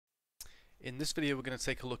In this video we're going to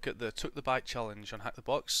take a look at the Took the Byte challenge on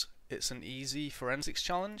HackTheBox. It's an easy forensics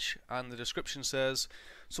challenge and the description says,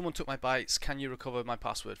 someone took my bytes, can you recover my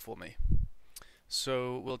password for me?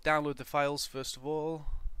 So we'll download the files first of all,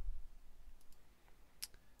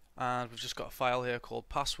 and we've just got a file here called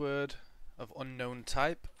password of unknown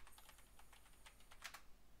type.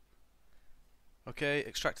 Okay,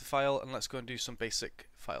 extract the file and let's go and do some basic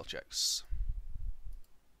file checks.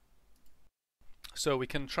 So we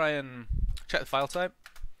can try and check the file type.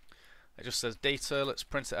 It just says data, let's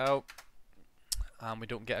print it out, and we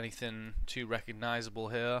don't get anything too recognizable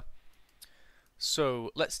here.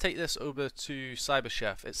 So let's take this over to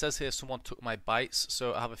CyberChef. It says here someone took my bytes,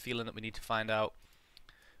 so I have a feeling that we need to find out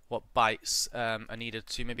what bytes are needed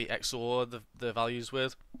to maybe XOR the values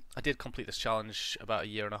with. I did complete this challenge about a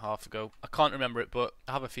year and a half ago. I can't remember it, but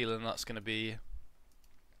I have a feeling that's going to be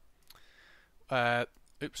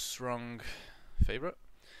oops, wrong favorite.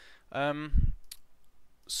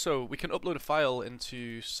 So we can upload a file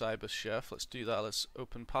into CyberChef. Let's do that. Let's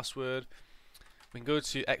open password. We can go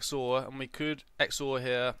to XOR, and we could XOR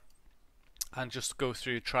here and just go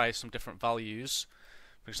through, try some different values.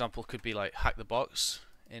 For example, could be like HackTheBox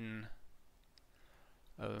in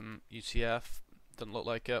UTF. Doesn't look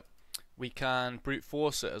like it. We can brute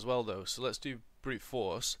force it as well though. So let's do brute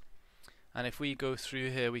force. And if we go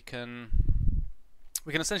through here, we can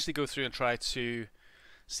essentially go through and try to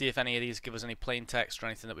see if any of these give us any plain text or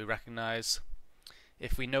anything that we recognize.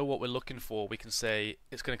 If we know what we're looking for, we can say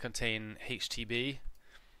it's going to contain HTB.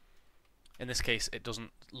 In this case, it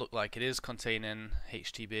doesn't look like it is containing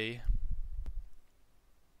HTB.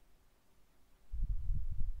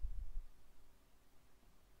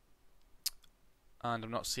 And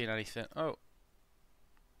I'm not seeing anything. Oh,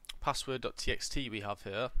 password.txt we have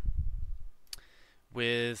here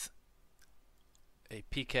with a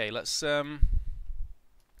PK. Let's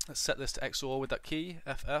set this to XOR with that key,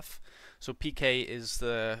 FF. So PK is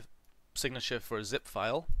the signature for a zip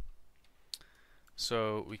file.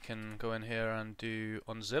 So we can go in here and do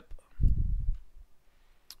unzip.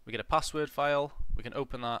 We get a password file, we can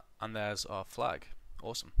open that, and there's our flag.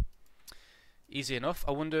 Awesome. Easy enough.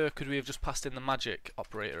 I wonder, could we have just passed in the magic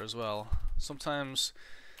operator as well? Sometimes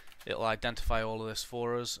it'll identify all of this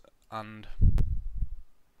for us, and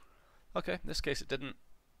okay, in this case it didn't.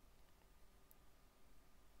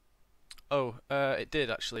 Oh, it did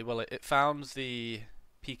actually. Well, it found the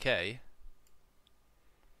PK.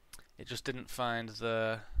 It just didn't find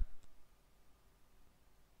the...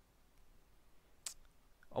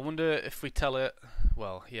 I wonder if we tell it...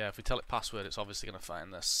 Well, yeah, if we tell it password, it's obviously going to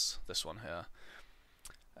find this one here.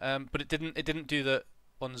 But it didn't do the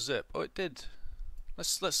unzip. Oh, it did.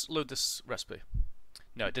 Let's load this recipe.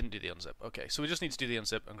 No, it didn't do the unzip. Okay, so we just need to do the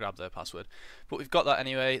unzip and grab the password. But we've got that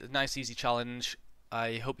anyway. A nice, easy challenge.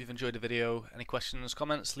 I hope you've enjoyed the video. Any questions,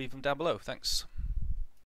 comments, leave them down below. Thanks.